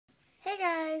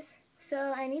guys,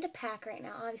 so I need to pack right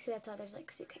now. Obviously, that's why there's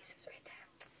like suitcases right there.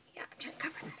 Yeah, I'm trying to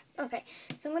cover that. Okay,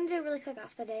 so I'm going to do a really quick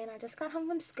off the day, and I just got home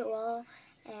from school,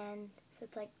 and so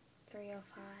it's like 3:05.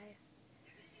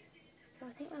 So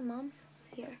I think my mom's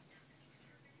here.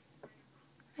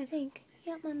 I think.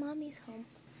 Yeah, my mommy's home.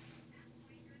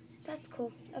 That's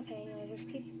cool. Okay, anyways, there's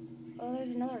people. Oh,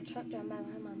 there's another truck driving by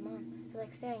behind my mom. They're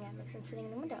like staring at me because I'm sitting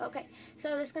in the window. Okay,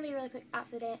 so this is going to be a really quick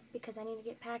outfit day because I need to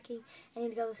get packing. I need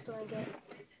to go to the store and get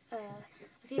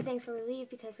a few things before we leave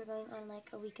because we're going on like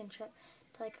a weekend trip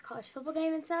to like a college football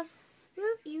game and stuff.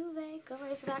 Whoop, UVA, go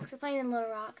Razorbacks. We're playing in Little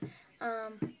Rock.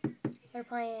 They're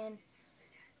playing,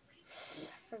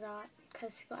 I forgot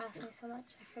because people ask me so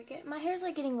much. I forget. My hair's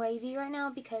like getting wavy right now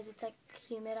because it's like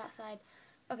humid outside.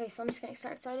 Okay, so I'm just going to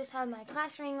start. So I just have my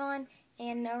class ring on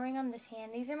and no ring on this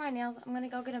hand. These are my nails. I'm going to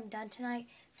go get them done tonight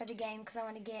for the game because I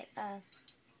want to get,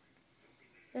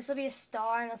 this will be a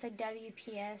star and it'll say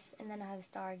WPS and then I have a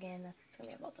star again. That's what's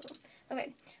going to be about them.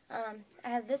 Okay, I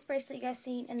have this bracelet you guys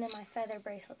seen and then my feather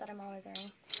bracelet that I'm always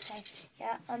wearing. Okay,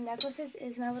 yeah, necklaces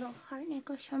is my little heart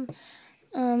necklace from,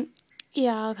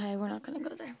 yeah, okay, we're not going to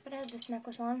go there. But I have this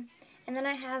necklace on. And then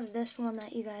I have this one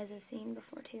that you guys have seen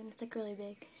before too and it's like really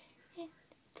big.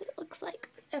 What it looks like.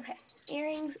 Okay,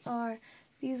 earrings are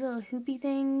these little hoopy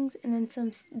things and then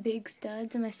some big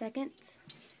studs in my seconds.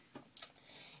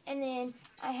 And then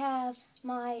I have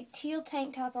my teal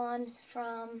tank top on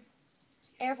from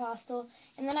Aeropostale.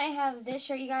 And then I have this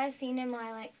shirt you guys seen in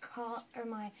my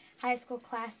my high school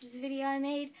classes video I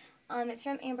made. It's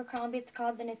from Abercrombie. It's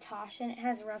called the Natasha and it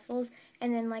has ruffles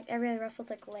and then like every other ruffle's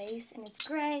like lace and it's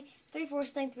gray.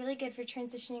 3/4 length, really good for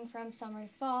transitioning from summer to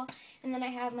fall. And then I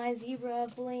have my zebra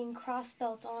bling cross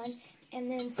belt on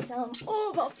and then some,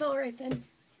 oh, about fell right then.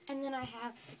 And then I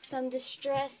have some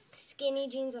distressed skinny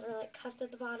jeans that are like cuffed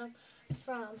at the bottom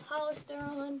from Hollister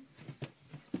on.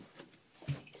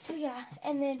 So yeah,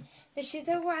 and then the shoes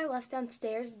are where I left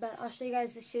downstairs, but I'll show you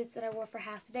guys the shoes that I wore for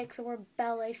half the day because I wore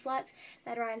ballet flats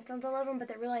that had rhinestones all over them, but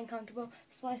they're really uncomfortable.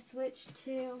 So I switched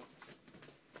to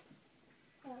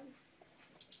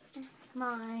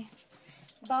my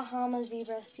Bahama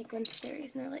Zebra sequin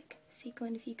series, and they're like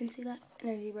sequin if you can see that, and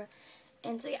they're zebra.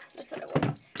 And so yeah, that's what I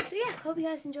wore. So yeah, hope you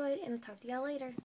guys enjoyed, and I'll talk to y'all later.